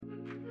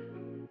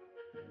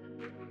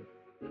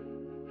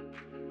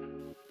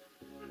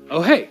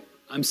Oh, hey,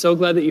 I'm so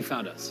glad that you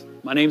found us.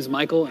 My name's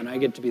Michael, and I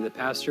get to be the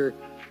pastor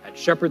at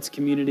Shepherd's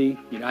Community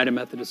United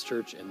Methodist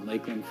Church in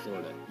Lakeland,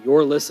 Florida.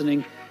 You're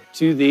listening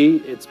to the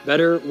It's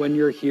Better When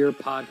You're Here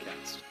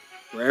podcast,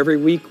 where every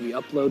week we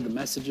upload the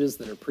messages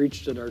that are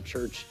preached at our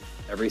church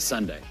every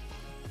Sunday.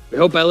 We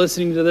hope by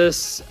listening to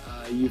this,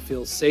 you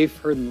feel safe,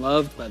 heard, and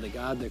loved by the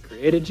God that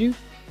created you.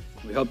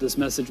 We hope this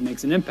message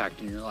makes an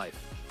impact in your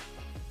life.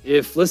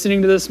 If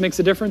listening to this makes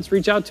a difference,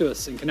 reach out to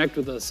us and connect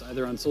with us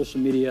either on social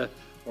media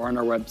or on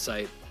our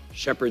website,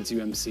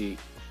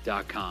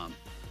 shepherdsumc.com.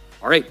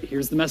 All right,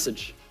 here's the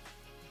message.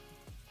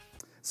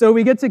 So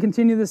we get to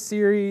continue this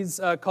series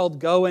called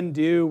Go and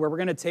Do, where we're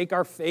going to take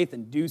our faith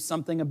and do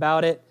something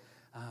about it.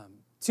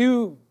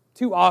 Too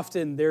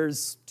often,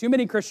 there's too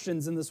many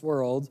Christians in this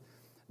world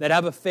that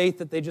have a faith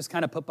that they just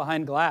kind of put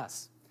behind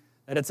glass,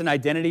 that it's an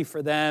identity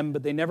for them,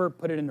 but they never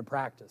put it into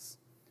practice.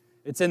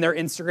 It's in their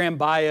Instagram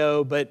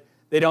bio, but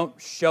they don't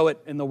show it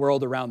in the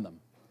world around them.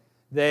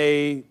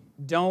 They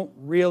don't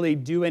really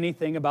do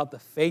anything about the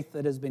faith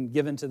that has been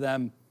given to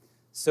them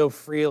so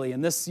freely.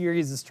 And this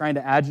series is trying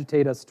to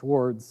agitate us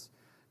towards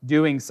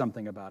doing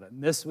something about it.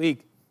 And this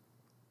week,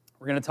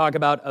 we're going to talk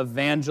about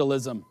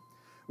evangelism,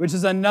 which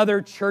is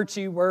another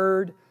churchy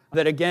word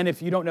that, again,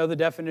 if you don't know the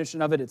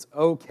definition of it, it's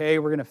okay.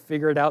 We're going to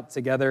figure it out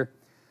together.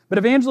 But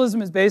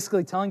evangelism is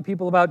basically telling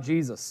people about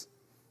Jesus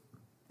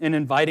and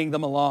inviting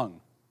them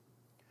along.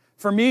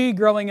 For me,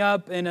 growing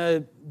up in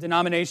a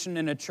denomination,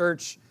 in a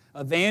church,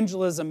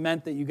 evangelism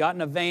meant that you got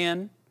in a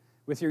van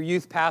with your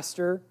youth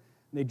pastor,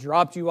 and they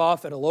dropped you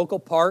off at a local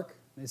park.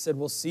 They said,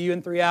 we'll see you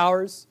in 3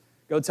 hours.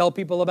 Go tell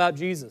people about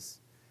Jesus.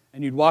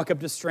 And you'd walk up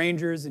to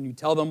strangers and you'd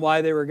tell them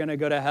why they were going to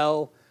go to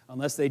hell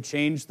unless they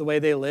changed the way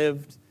they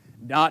lived,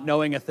 not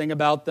knowing a thing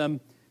about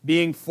them,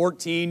 being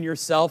 14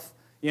 yourself,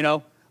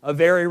 a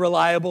very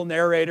reliable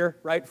narrator,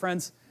 right,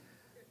 friends?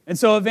 And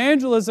so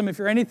evangelism, if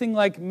you're anything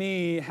like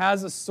me,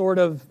 has a sort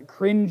of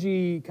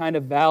cringy kind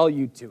of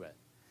value to it.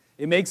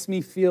 It makes me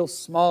feel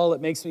small.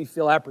 It makes me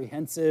feel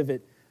apprehensive.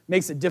 It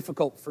makes it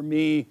difficult for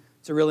me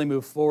to really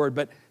move forward.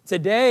 But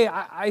today,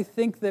 I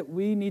think that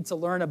we need to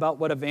learn about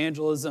what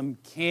evangelism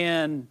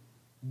can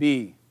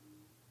be.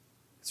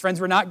 Because, friends,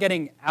 we're not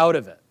getting out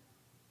of it.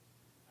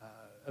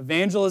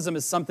 Evangelism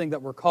is something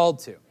that we're called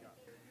to.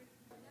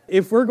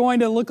 If we're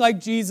going to look like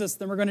Jesus,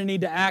 then we're going to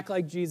need to act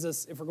like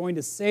Jesus. If we're going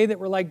to say that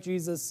we're like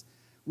Jesus,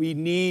 we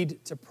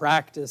need to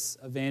practice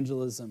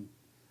evangelism.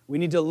 We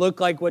need to look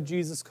like what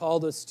Jesus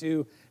called us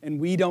to, and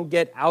we don't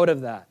get out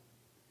of that.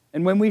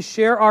 And when we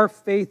share our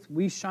faith,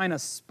 we shine a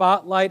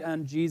spotlight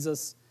on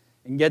Jesus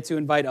and get to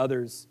invite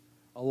others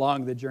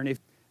along the journey.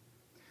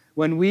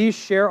 When we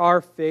share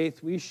our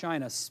faith, we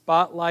shine a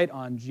spotlight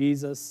on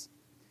Jesus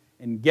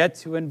and get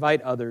to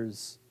invite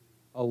others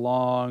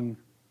along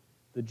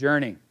the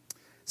journey.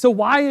 So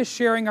why is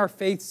sharing our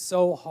faith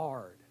so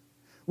hard?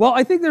 Well,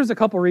 I think there's a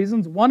couple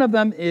reasons. One of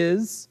them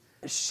is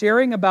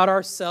sharing about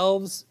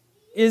ourselves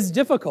is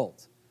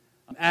difficult.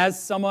 As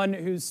someone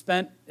who's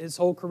spent his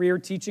whole career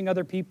teaching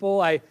other people,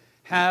 I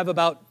have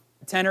about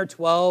 10 or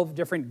 12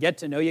 different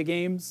get-to-know-you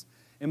games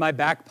in my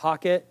back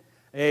pocket.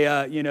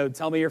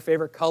 Tell me your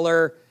favorite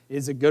color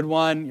is a good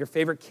one. Your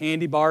favorite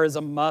candy bar is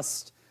a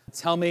must.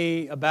 Tell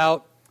me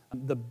about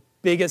the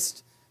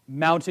biggest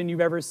mountain you've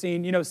ever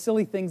seen.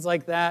 Silly things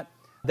like that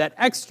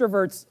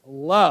extroverts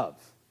love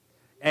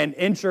and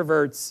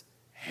introverts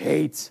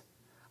hate.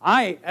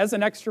 As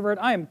an extrovert,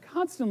 I am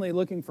constantly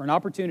looking for an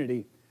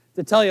opportunity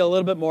to tell you a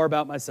little bit more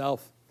about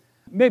myself.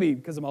 Maybe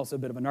because I'm also a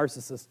bit of a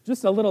narcissist,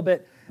 just a little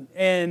bit.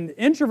 And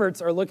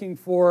introverts are looking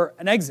for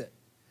an exit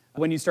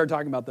when you start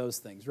talking about those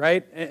things,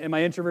 right? And my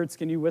introverts,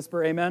 can you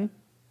whisper amen?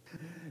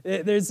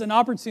 There's an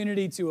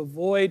opportunity to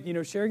avoid,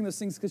 sharing those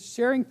things, because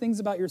sharing things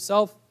about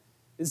yourself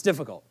is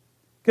difficult.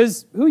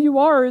 Because who you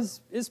are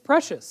is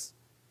precious.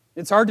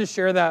 It's hard to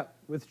share that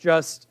with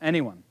just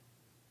anyone.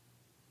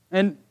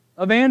 And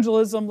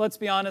evangelism, let's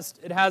be honest,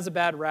 it has a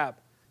bad rap.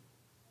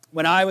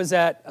 When I was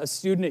a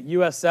student at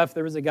USF,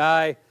 there was a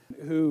guy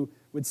who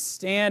would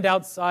stand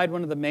outside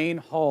one of the main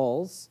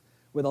halls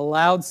with a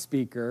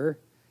loudspeaker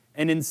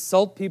and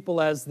insult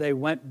people as they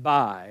went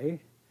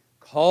by,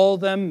 call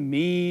them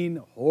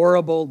mean,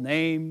 horrible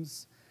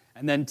names,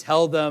 and then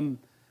tell them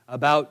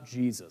about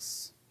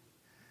Jesus.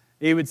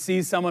 He would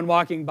see someone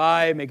walking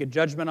by, make a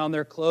judgment on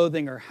their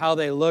clothing or how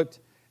they looked,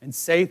 and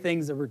say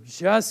things that were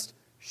just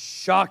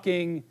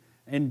shocking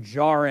and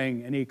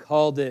jarring, and he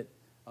called it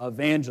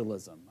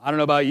evangelism. I don't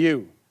know about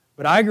you,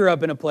 but I grew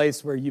up in a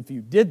place where if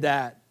you did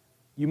that,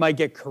 you might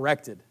get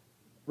corrected,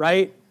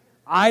 right?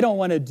 I don't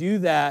want to do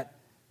that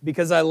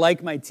because I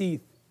like my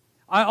teeth.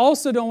 I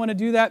also don't want to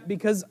do that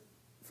because,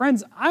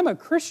 friends, I'm a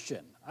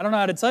Christian. I don't know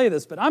how to tell you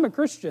this, but I'm a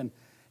Christian,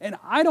 and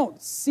I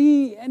don't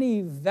see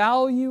any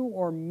value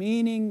or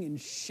meaning in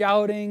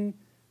shouting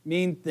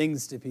mean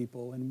things to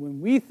people. And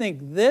when we think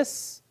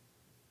this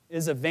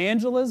is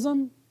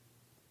evangelism,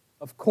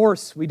 of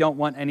course we don't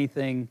want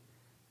anything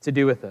to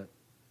do with it.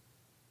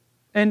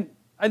 And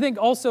I think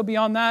also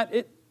beyond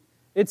that,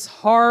 it's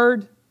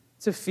hard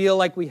to feel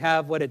like we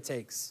have what it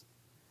takes.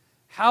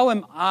 How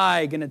am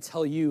I going to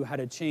tell you how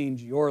to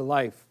change your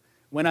life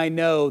when I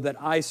know that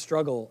I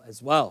struggle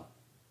as well?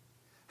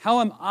 How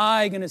am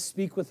I going to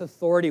speak with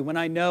authority when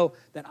I know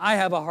that I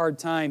have a hard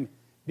time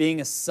being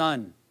a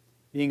son,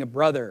 being a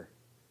brother,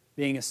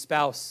 being a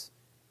spouse,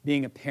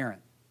 being a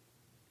parent?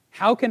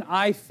 How can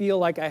I feel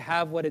like I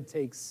have what it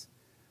takes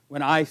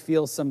when I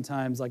feel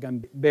sometimes like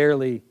I'm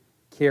barely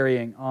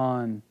carrying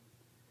on?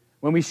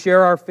 When we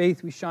share our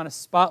faith, we shine a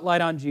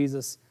spotlight on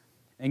Jesus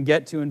and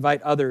get to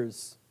invite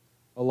others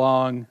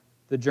along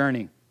the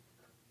journey.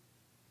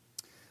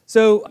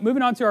 So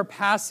moving on to our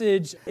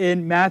passage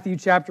in Matthew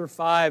chapter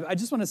 5, I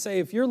just want to say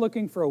if you're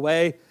looking for a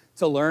way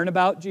to learn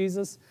about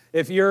Jesus,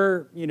 if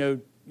you're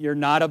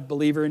not a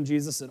believer in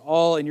Jesus at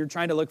all and you're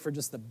trying to look for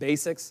just the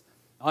basics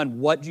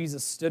on what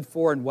Jesus stood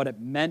for and what it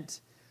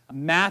meant,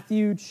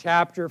 Matthew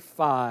chapter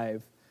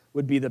 5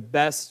 would be the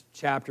best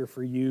chapter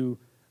for you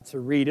to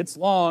read. It's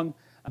long,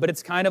 but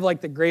it's kind of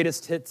like the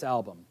greatest hits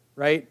album,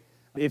 right?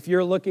 If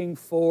you're looking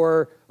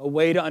for a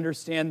way to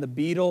understand the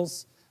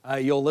Beatles,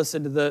 you'll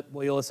listen to the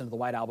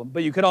White Album,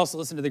 but you could also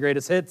listen to the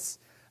greatest hits.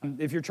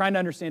 If you're trying to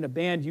understand a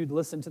band, you'd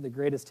listen to the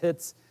greatest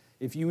hits.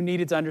 If you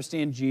needed to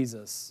understand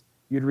Jesus,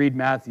 you'd read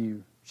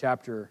Matthew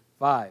chapter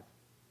 5.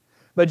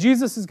 But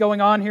Jesus is going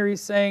on here.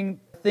 He's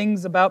saying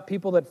things about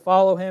people that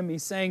follow him.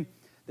 He's saying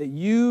that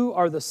you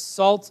are the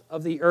salt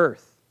of the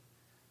earth.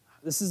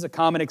 This is a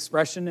common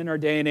expression in our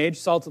day and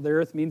age. Salt of the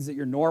earth means that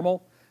you're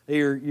normal, that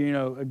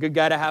you're a good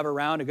guy to have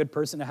around, a good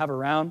person to have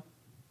around.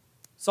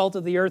 Salt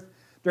of the earth.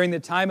 During the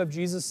time of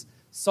Jesus,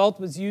 salt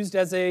was used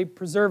as a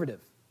preservative.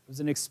 It was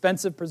an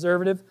expensive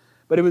preservative,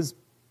 but it was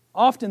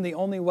often the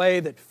only way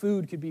that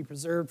food could be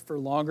preserved for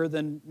longer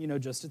than,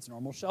 just its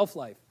normal shelf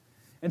life.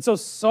 And so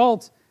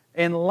salt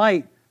and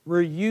light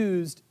were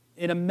used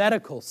in a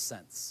medical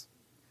sense.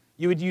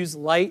 You would use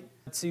light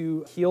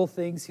to heal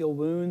things, heal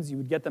wounds. You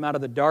would get them out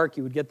of the dark.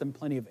 You would get them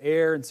plenty of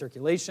air and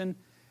circulation.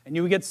 And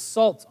you would get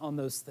salt on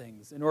those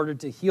things in order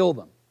to heal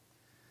them.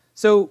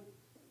 So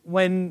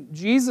when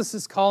Jesus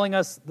is calling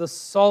us the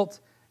salt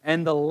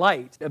and the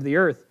light of the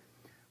earth,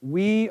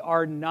 we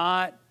are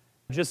not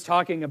just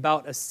talking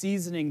about a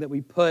seasoning that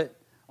we put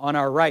on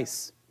our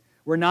rice.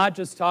 We're not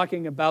just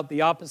talking about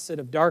the opposite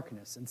of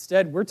darkness.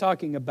 Instead, we're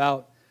talking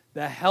about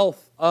the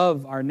health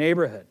of our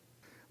neighborhood.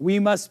 We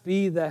must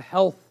be the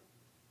health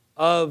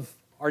of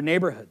our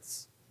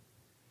neighborhoods.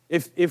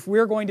 If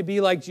we're going to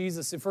be like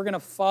Jesus, if we're going to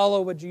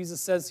follow what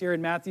Jesus says here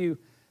in Matthew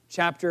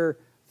chapter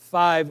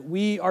 5,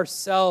 we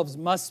ourselves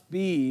must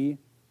be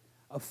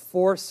a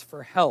force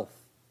for health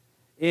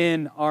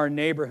in our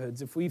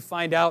neighborhoods. If we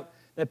find out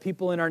that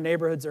people in our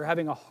neighborhoods are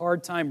having a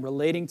hard time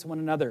relating to one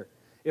another,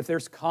 if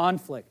there's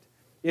conflict,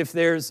 if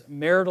there's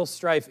marital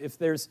strife, if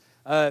there's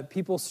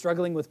people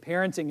struggling with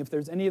parenting, if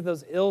there's any of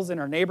those ills in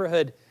our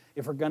neighborhood,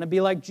 if we're going to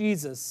be like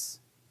Jesus,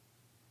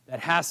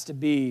 that has to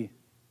be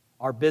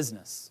our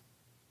business.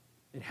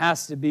 It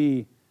has to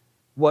be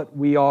what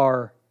we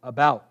are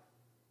about.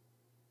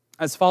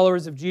 As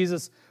followers of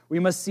Jesus, we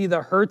must see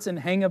the hurts and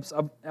hang-ups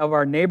of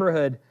our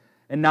neighborhood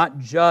and not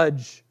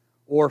judge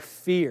or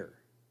fear.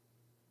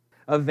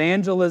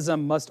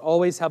 Evangelism must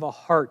always have a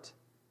heart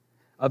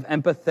of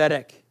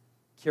empathetic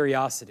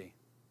curiosity.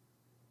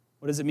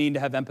 What does it mean to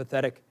have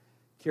empathetic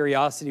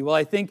curiosity? Well,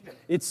 I think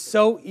it's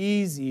so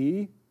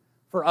easy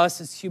for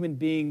us as human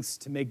beings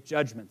to make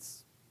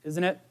judgments,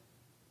 isn't it?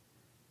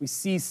 We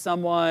see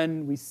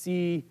someone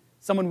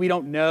we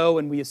don't know,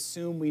 and we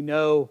assume we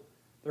know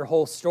their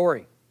whole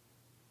story.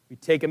 We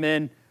take them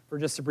in for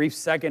just a brief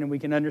second, and we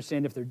can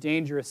understand if they're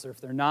dangerous or if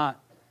they're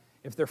not,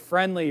 if they're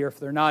friendly or if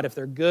they're not, if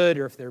they're good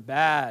or if they're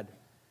bad.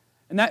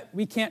 And that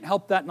we can't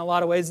help that in a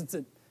lot of ways.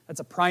 That's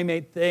a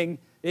primate thing.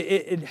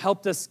 It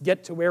helped us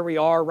get to where we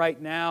are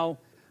right now.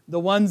 The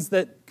ones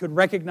that could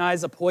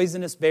recognize a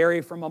poisonous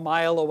berry from a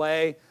mile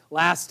away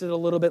lasted a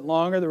little bit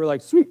longer. They were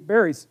like, sweet,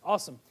 berries,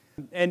 awesome.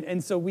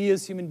 And so we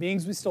as human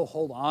beings, we still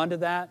hold on to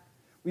that.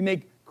 We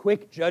make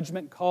quick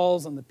judgment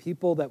calls on the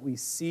people that we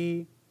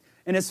see.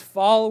 And as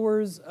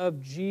followers of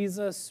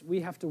Jesus,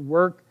 we have to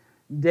work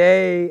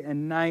day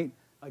and night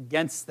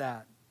against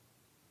that.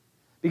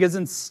 Because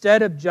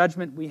instead of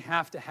judgment, we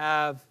have to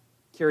have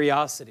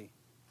curiosity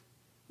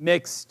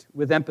mixed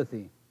with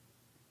empathy.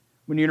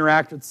 When you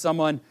interact with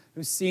someone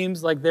who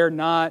seems like they're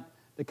not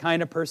the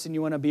kind of person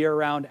you want to be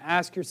around,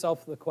 ask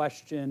yourself the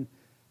question,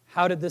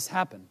 how did this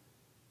happen?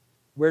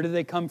 Where did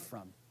they come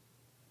from?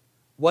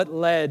 What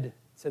led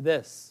to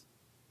this?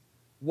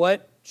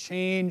 What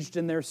changed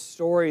in their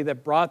story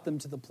that brought them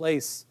to the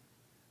place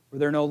where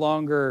they're no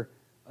longer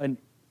an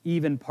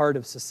even part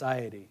of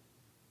society?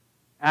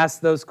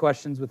 Ask those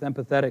questions with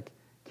empathetic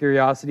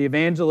curiosity.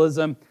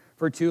 Evangelism,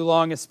 for too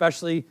long,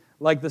 especially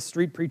like the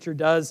street preacher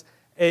does,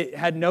 it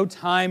had no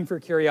time for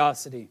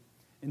curiosity.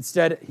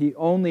 Instead, he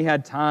only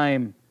had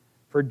time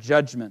for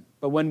judgment.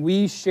 But when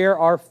we share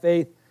our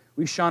faith,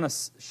 we shine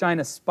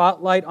a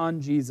spotlight on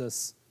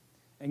Jesus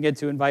and get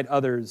to invite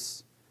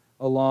others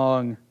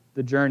along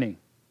the journey.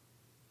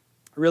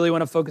 I really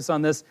want to focus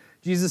on this.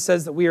 Jesus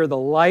says that we are the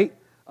light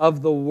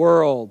of the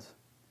world.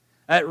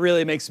 That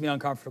really makes me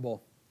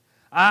uncomfortable.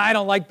 I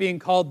don't like being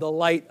called the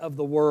light of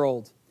the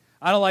world.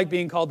 I don't like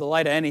being called the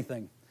light of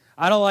anything.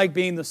 I don't like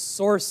being the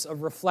source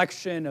of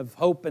reflection of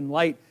hope and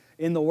light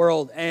in the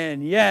world.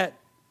 And yet,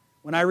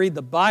 when I read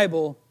the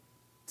Bible,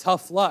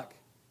 tough luck.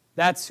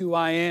 That's who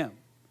I am.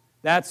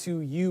 That's who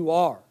you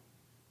are.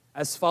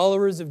 As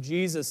followers of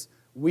Jesus,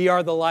 we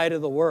are the light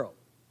of the world.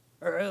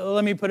 Or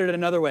let me put it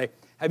another way.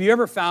 Have you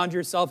ever found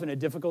yourself in a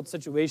difficult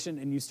situation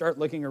and you start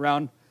looking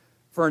around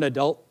for an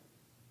adult?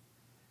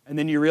 And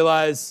then you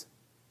realize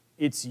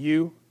it's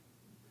you?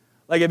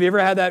 Like, have you ever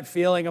had that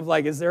feeling of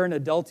like, is there an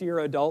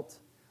adultier adult?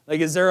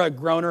 Like, is there a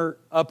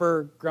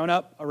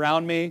grown-up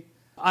around me?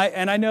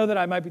 And I know that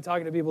I might be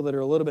talking to people that are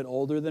a little bit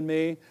older than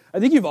me. I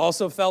think you've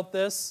also felt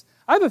this.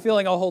 I have a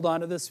feeling I'll hold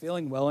on to this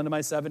feeling well into my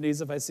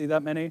 70s if I see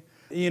that many.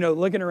 You know,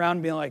 looking around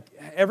and being like,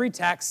 every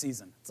tax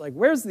season, it's like,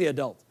 where's the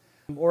adult?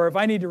 Or if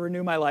I need to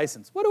renew my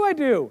license, what do I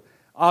do?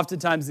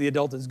 Oftentimes the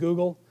adult is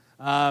Google,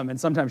 and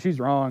sometimes she's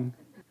wrong.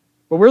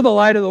 But we're the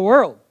light of the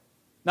world.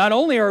 Not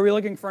only are we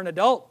looking for an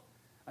adult,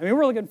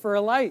 we're looking for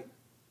a light.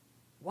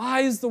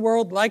 Why is the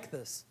world like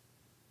this?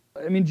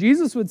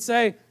 Jesus would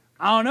say,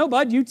 I don't know,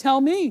 bud, you tell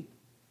me.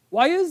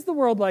 Why is the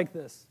world like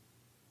this?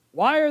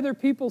 Why are there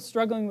people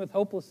struggling with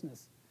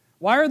hopelessness?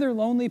 Why are there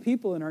lonely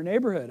people in our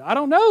neighborhood? I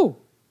don't know.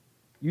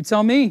 You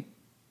tell me.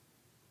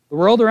 The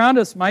world around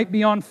us might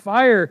be on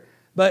fire,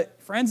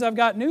 but friends, I've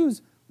got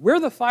news. We're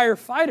the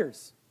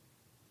firefighters.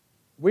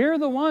 We're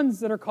the ones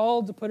that are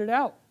called to put it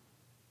out.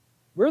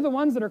 We're the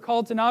ones that are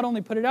called to not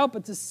only put it out,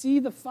 but to see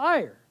the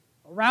fire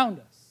around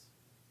us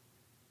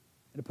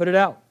and to put it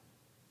out.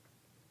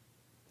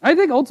 I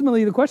think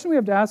ultimately the question we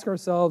have to ask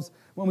ourselves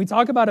when we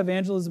talk about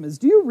evangelism is,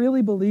 do you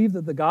really believe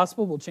that the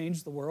gospel will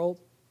change the world?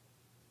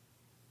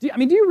 Do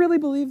you really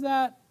believe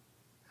that?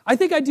 I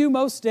think I do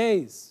most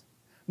days.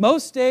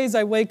 Most days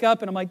I wake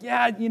up and I'm like,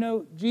 yeah,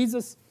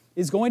 Jesus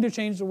is going to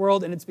change the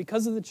world, and it's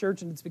because of the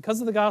church, and it's because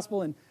of the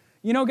gospel. And,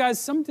 guys,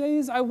 some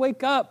days I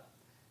wake up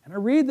and I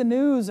read the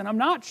news and I'm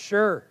not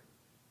sure.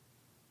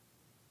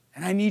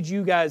 And I need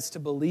you guys to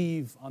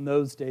believe on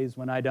those days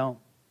when I don't.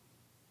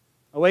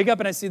 I wake up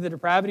and I see the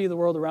depravity of the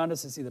world around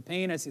us. I see the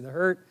pain. I see the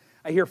hurt.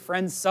 I hear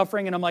friends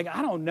suffering, and I'm like,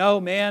 I don't know,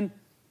 man.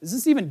 Is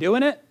this even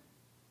doing it?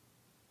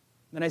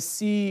 Then I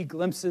see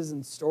glimpses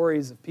and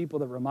stories of people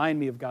that remind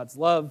me of God's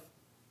love.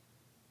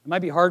 It might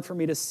be hard for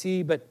me to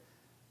see, but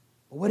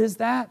what is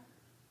that?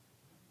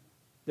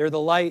 They're the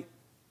light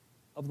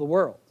of the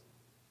world.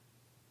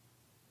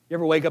 You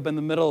ever wake up in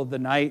the middle of the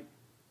night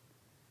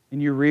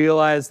and you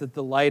realize that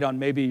the light on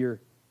maybe your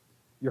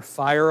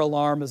fire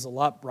alarm is a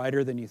lot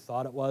brighter than you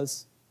thought it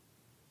was?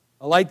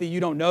 A light that you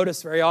don't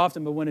notice very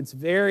often, but when it's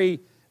very,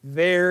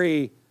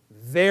 very,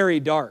 very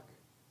dark,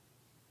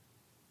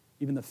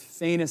 even the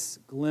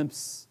faintest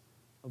glimpse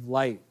of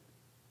light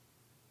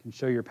can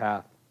show your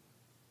path.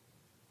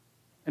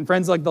 And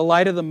friends, like the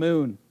light of the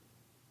moon,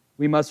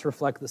 we must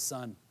reflect the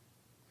sun.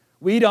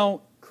 We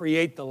don't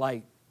create the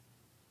light.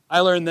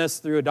 I learned this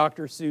through a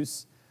Dr.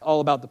 Seuss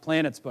All About the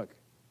Planets book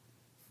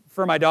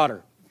for my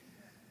daughter.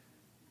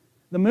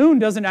 The moon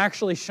doesn't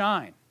actually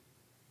shine.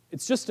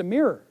 It's just a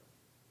mirror.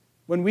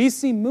 When we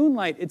see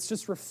moonlight, it's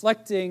just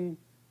reflecting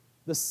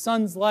the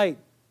sun's light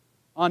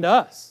onto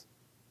us.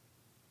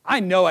 I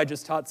know I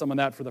just taught someone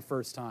that for the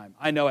first time.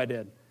 I know I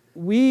did.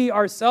 We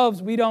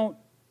ourselves, we don't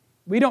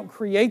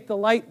create the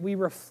light. We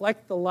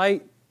reflect the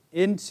light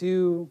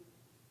into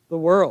the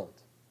world.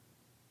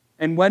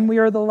 And when we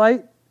are the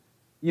light,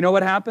 you know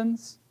what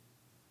happens?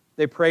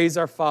 They praise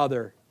our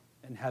Father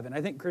in heaven.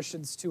 I think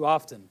Christians too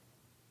often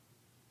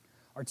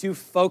are too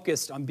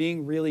focused on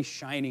being really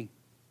shiny.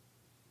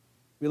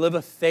 We live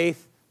a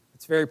faith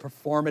that's very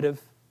performative.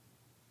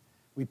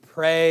 We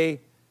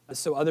pray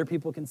so other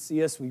people can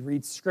see us. We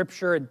read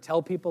Scripture and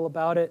tell people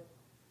about it.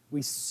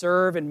 We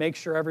serve and make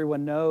sure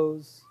everyone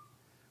knows.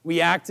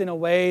 We act in a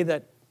way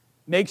that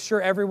makes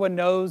sure everyone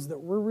knows that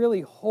we're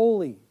really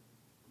holy.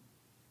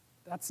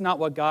 That's not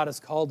what God has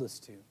called us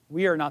to.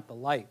 We are not the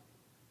light.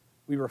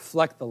 We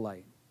reflect the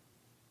light.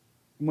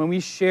 And when we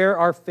share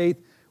our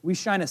faith, we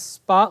shine a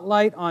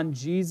spotlight on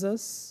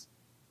Jesus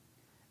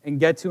and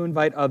get to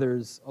invite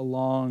others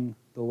along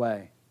the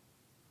way.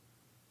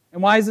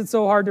 And why is it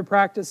so hard to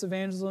practice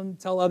evangelism,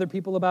 tell other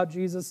people about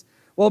Jesus?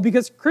 Well,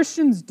 because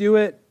Christians do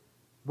it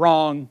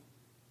wrong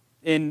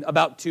in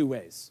about two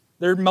ways.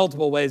 There are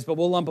multiple ways, but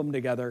we'll lump them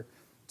together.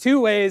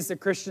 Two ways that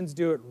Christians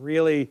do it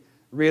really,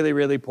 really,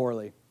 really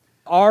poorly.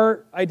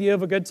 Our idea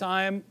of a good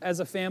time as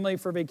a family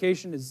for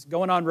vacation is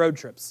going on road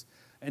trips.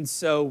 And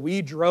so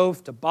we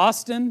drove to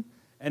Boston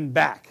and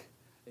back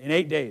in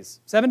 8 days.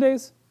 7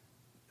 days?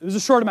 It was a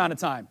short amount of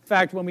time. In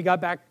fact, when we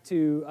got back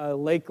to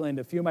Lakeland,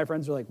 a few of my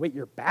friends were like, wait,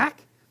 you're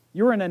back?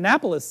 You were in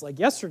Annapolis like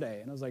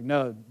yesterday. And I was like,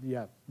 no,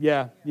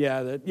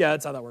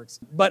 that's how that works.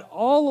 But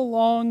all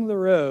along the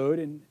road,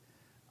 and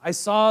I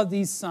saw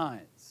these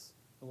signs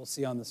that we'll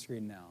see on the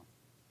screen now.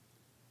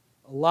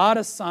 A lot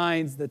of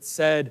signs that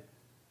said,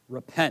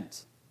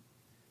 repent.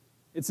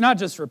 It's not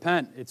just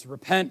repent, it's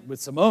repent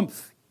with some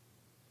oomph.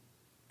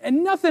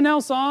 And nothing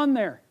else on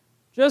there.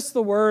 Just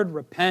the word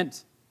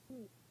repent.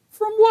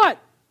 From what?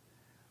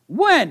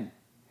 When?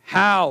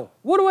 How?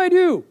 What do I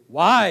do?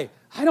 Why?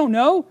 I don't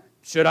know.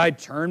 Should I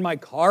turn my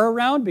car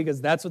around?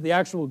 Because that's what the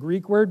actual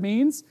Greek word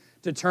means,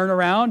 to turn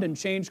around and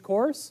change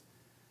course.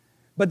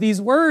 But these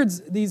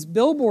words, these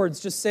billboards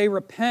just say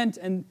repent,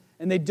 and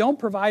they don't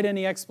provide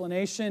any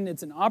explanation.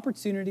 It's an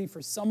opportunity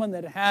for someone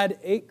that had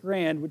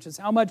 $8,000, which is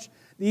how much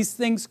these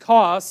things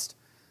cost,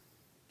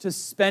 to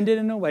spend it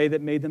in a way that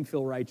made them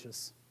feel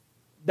righteous.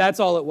 That's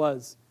all it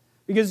was.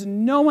 Because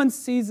no one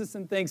sees this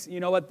and thinks,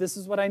 you know what, this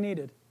is what I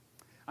needed.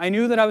 I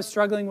knew that I was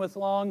struggling with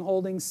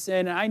long-holding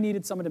sin, and I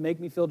needed someone to make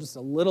me feel just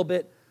a little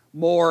bit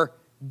more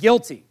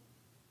guilty.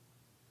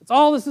 That's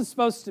all this is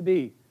supposed to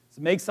be,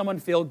 to make someone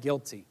feel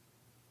guilty.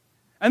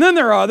 And then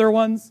there are other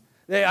ones.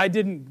 I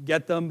didn't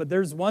get them, but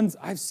there's ones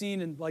I've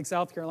seen in like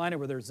South Carolina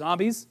where there's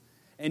zombies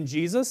and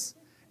Jesus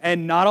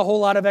and not a whole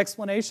lot of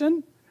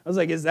explanation. I was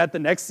like, is that the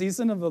next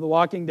season of The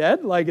Walking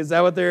Dead? Like, is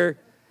that what they're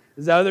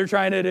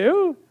trying to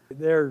do?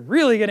 They're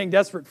really getting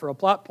desperate for a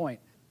plot point.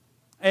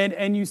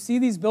 And you see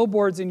these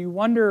billboards and you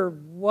wonder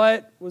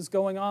what was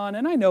going on.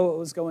 And I know what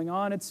was going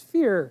on. It's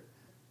fear.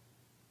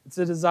 It's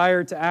a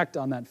desire to act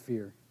on that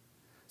fear.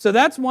 So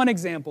that's one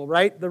example,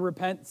 right? The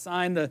repent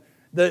sign,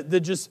 the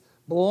just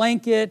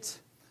blanket,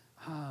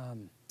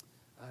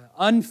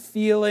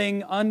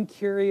 unfeeling,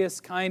 uncurious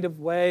kind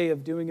of way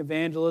of doing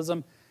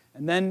evangelism.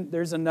 And then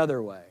there's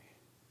another way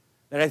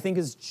that I think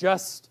is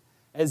just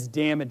as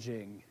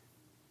damaging,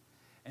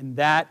 and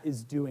that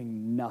is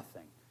doing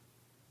nothing.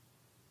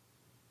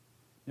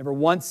 Never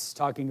once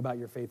talking about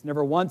your faith,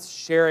 never once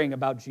sharing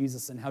about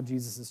Jesus and how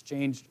Jesus has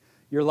changed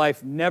your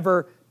life,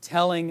 never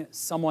telling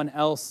someone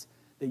else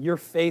that your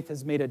faith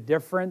has made a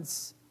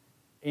difference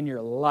in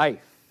your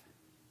life.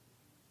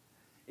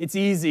 It's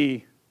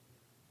easy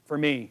for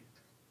me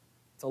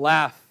to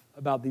laugh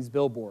about these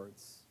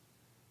billboards,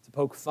 to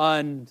poke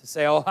fun, to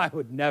say, oh, I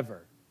would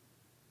never.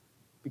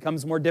 It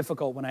becomes more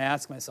difficult when I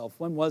ask myself,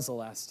 when was the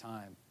last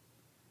time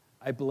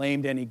I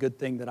blamed any good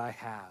thing that I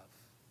have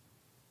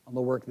on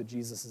the work that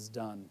Jesus has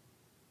done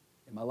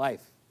in my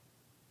life?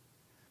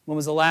 When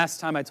was the last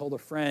time I told a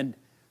friend,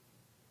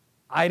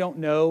 I don't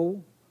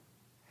know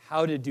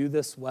how to do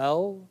this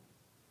well,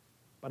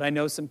 but I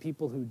know some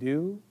people who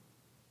do,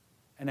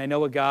 and I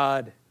know a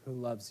God who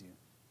loves you?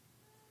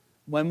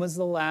 When was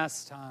the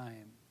last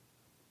time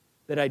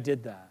that I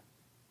did that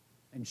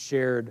and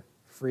shared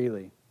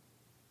freely?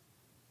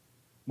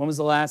 When was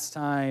the last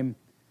time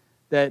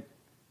that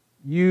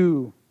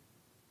you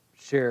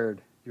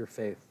shared your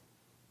faith?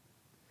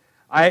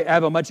 I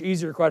have a much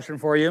easier question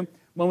for you.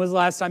 When was the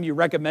last time you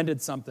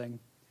recommended something?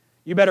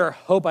 You better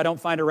hope I don't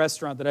find a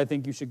restaurant that I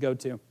think you should go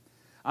to.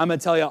 I'm going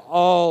to tell you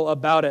all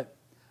about it.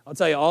 I'll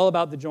tell you all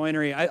about the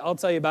Joinery. I'll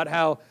tell you about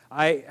how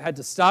I had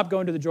to stop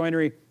going to the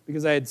Joinery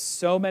because I had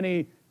so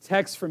many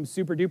texts from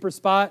Super Duper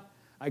Spot.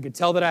 I could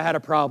tell that I had a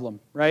problem,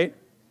 right?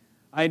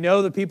 I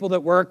know the people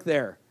that work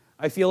there.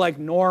 I feel like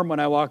Norm when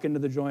I walk into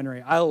the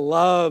Joinery. I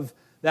love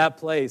that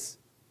place.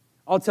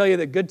 I'll tell you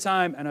that Good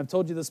Time, and I've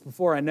told you this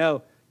before, I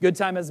know, Good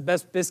Time has the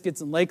best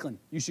biscuits in Lakeland.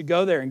 You should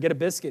go there and get a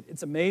biscuit.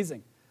 It's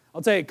amazing.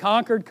 I'll tell you,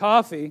 Concord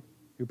Coffee,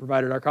 who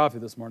provided our coffee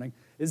this morning,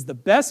 is the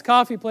best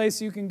coffee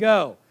place you can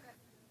go.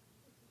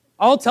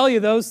 I'll tell you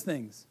those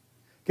things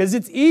because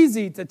it's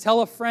easy to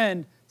tell a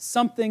friend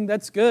something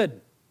that's good.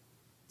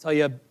 I'll tell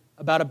you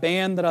about a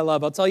band that I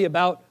love. I'll tell you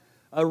about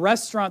a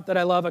restaurant that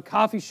I love, a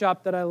coffee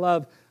shop that I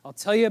love. I'll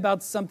tell you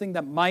about something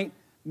that might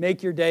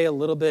make your day a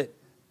little bit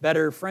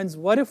better. Friends,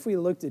 what if we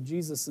looked at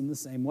Jesus in the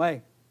same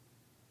way?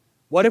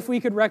 What if we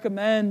could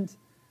recommend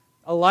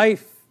a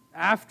life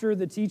after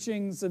the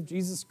teachings of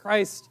Jesus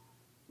Christ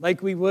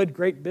like we would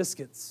great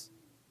biscuits?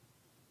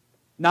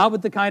 Not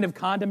with the kind of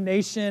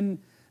condemnation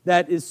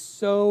that is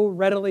so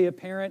readily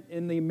apparent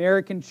in the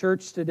American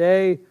church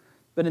today,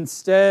 but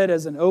instead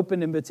as an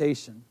open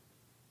invitation.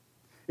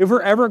 If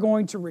we're ever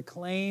going to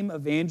reclaim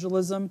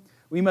evangelism,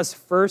 we must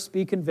first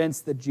be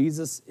convinced that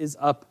Jesus is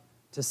up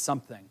to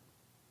something.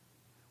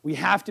 We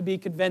have to be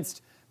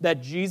convinced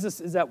that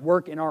Jesus is at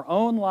work in our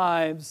own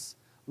lives,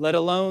 let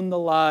alone the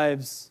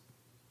lives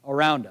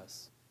around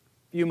us.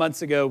 A few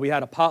months ago, we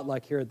had a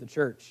potluck here at the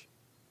church.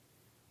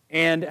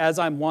 And as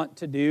I'm wont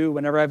to do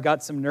whenever I've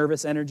got some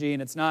nervous energy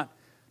and it's not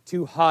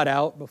too hot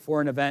out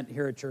before an event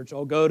here at church,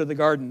 I'll go to the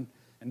garden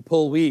and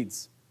pull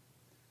weeds.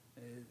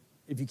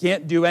 If you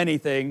can't do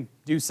anything,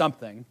 do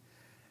something.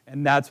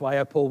 And that's why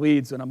I pull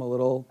weeds when I'm a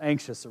little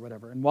anxious or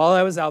whatever. And while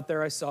I was out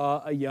there, I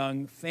saw a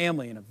young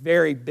family and a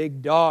very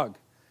big dog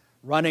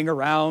running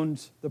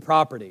around the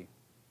property.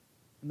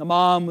 And the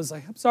mom was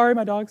like, I'm sorry,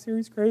 my dog's here,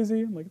 he's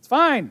crazy. I'm like, it's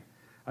fine.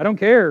 I don't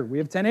care. We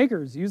have 10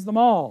 acres. Use them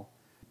all.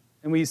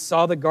 And we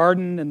saw the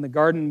garden, and the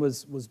garden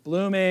was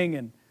blooming,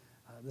 and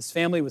this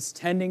family was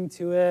tending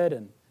to it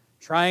and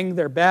trying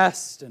their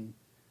best, and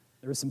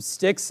there were some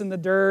sticks in the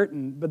dirt,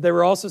 but there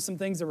were also some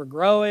things that were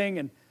growing,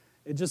 and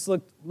it just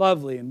looked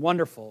lovely and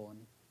wonderful. And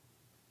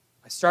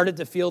I started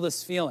to feel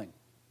this feeling.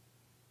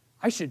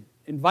 I should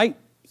invite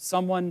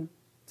someone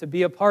to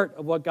be a part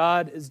of what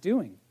God is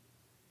doing.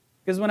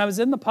 Because when I was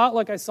in the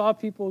potluck, I saw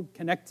people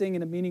connecting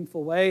in a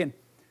meaningful way and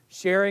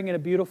sharing in a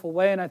beautiful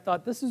way, and I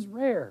thought, this is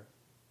rare.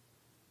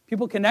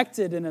 People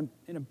connected in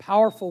a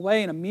powerful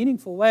way, in a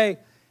meaningful way,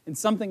 in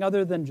something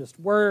other than just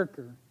work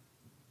or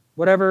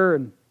whatever,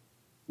 and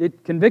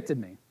it convicted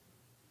me.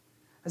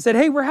 I said,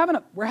 hey, we're having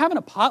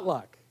a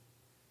potluck.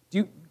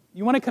 Do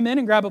you want to come in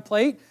and grab a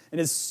plate? And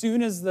as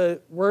soon as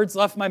the words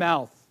left my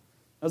mouth,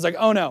 I was like,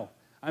 oh no,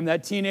 I'm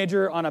that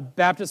teenager on a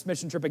Baptist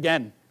mission trip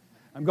again.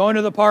 I'm going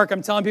to the park,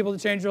 I'm telling people to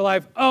change their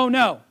life. Oh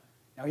no.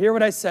 Now hear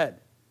what I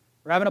said.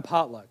 We're having a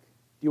potluck.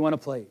 Do you want a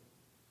plate?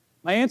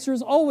 My answer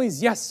is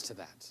always yes to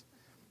that.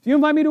 If you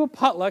invite me to a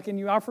potluck and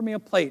you offer me a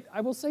plate,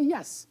 I will say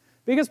yes,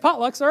 because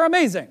potlucks are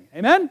amazing.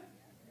 Amen?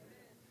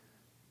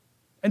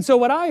 And so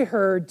what I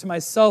heard to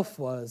myself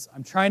was,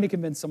 I'm trying to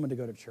convince someone to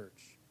go to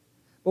church.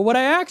 But what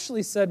I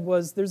actually said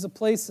was, there's a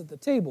place at the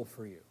table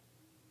for you.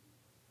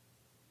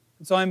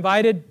 And so I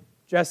invited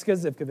Jessica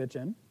Zivkovich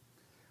in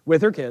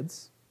with her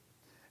kids,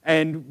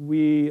 and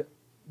we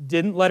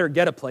didn't let her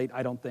get a plate,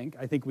 I don't think.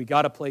 I think we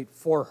got a plate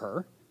for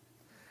her.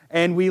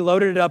 And we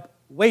loaded it up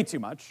way too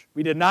much.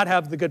 We did not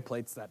have the good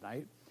plates that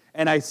night.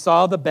 And I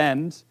saw the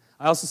bend.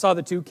 I also saw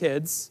the two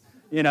kids.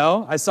 You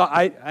know,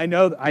 I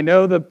know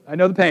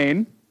the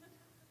pain.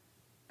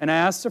 And I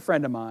asked a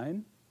friend of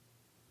mine,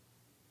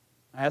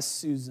 I asked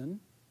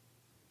Susan,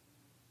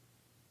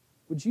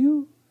 would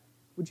you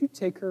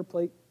take her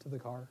plate to the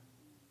car?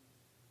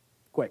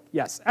 Quick,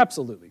 yes,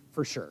 absolutely,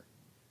 for sure.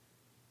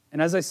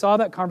 And as I saw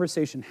that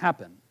conversation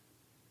happen,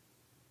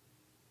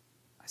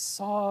 I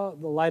saw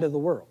the light of the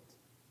world.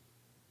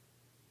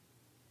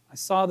 I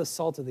saw the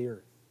salt of the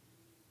earth.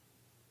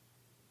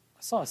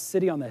 I saw a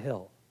city on the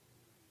hill,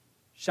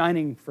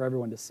 shining for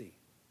everyone to see.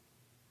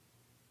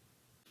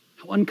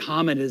 How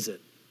uncommon is it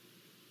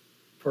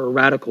for a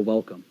radical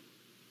welcome?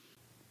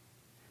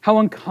 How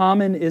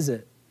uncommon is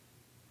it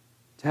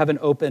to have an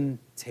open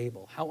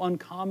table? How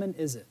uncommon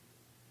is it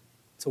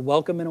to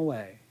welcome in a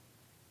way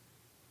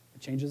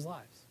that changes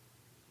lives?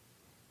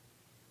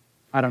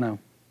 I don't know.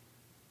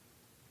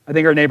 I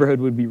think our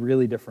neighborhood would be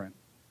really different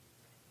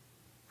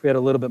if we had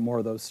a little bit more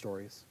of those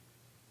stories.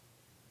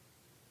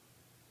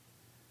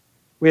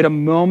 We had a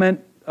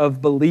moment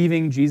of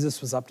believing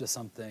Jesus was up to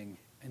something,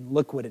 and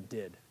look what it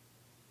did.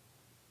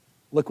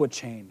 Look what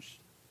changed.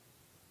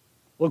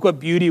 Look what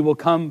beauty will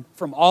come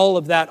from all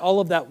of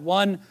that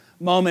one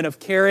moment of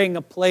carrying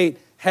a plate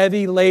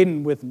heavy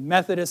laden with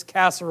Methodist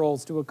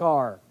casseroles to a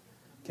car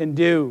can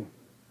do.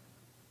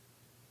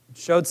 It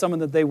showed someone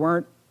that they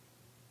weren't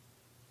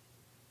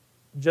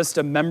just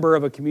a member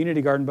of a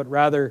community garden, but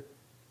rather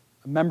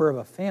a member of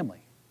a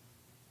family,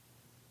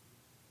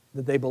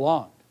 that they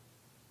belonged.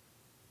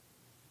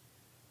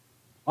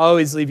 I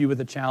always leave you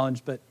with a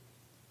challenge, but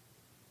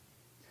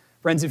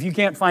friends, if you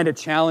can't find a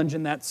challenge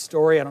in that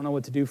story, I don't know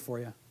what to do for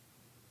you.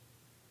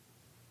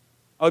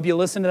 I hope you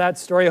listen to that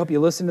story. I hope you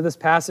listen to this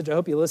passage. I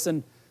hope you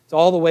listen to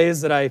all the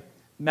ways that I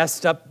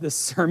messed up this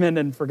sermon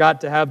and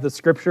forgot to have the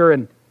scripture.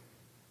 And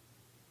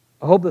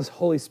I hope this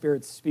Holy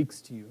Spirit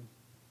speaks to you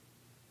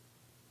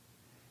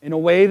in a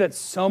way that's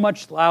so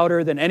much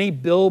louder than any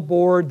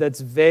billboard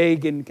that's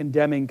vague and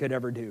condemning could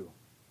ever do.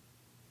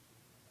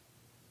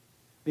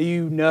 May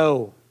you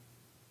know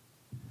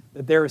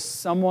that there is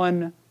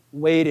someone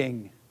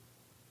waiting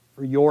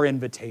for your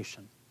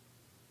invitation.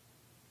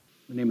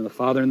 In the name of the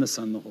Father, and the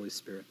Son, and the Holy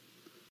Spirit.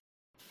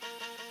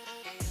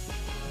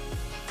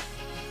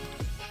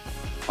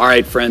 All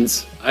right,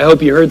 friends, I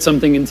hope you heard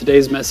something in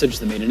today's message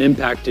that made an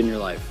impact in your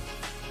life,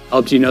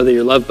 helped you know that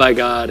you're loved by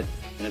God,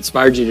 and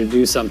inspired you to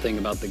do something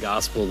about the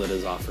gospel that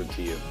is offered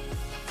to you.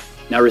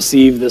 Now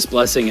receive this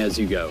blessing as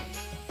you go.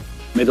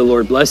 May the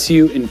Lord bless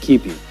you and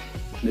keep you.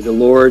 May the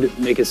Lord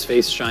make his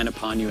face shine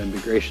upon you and be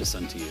gracious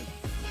unto you.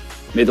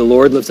 May the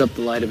Lord lift up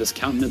the light of his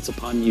countenance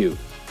upon you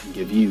and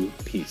give you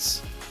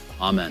peace.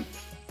 Amen.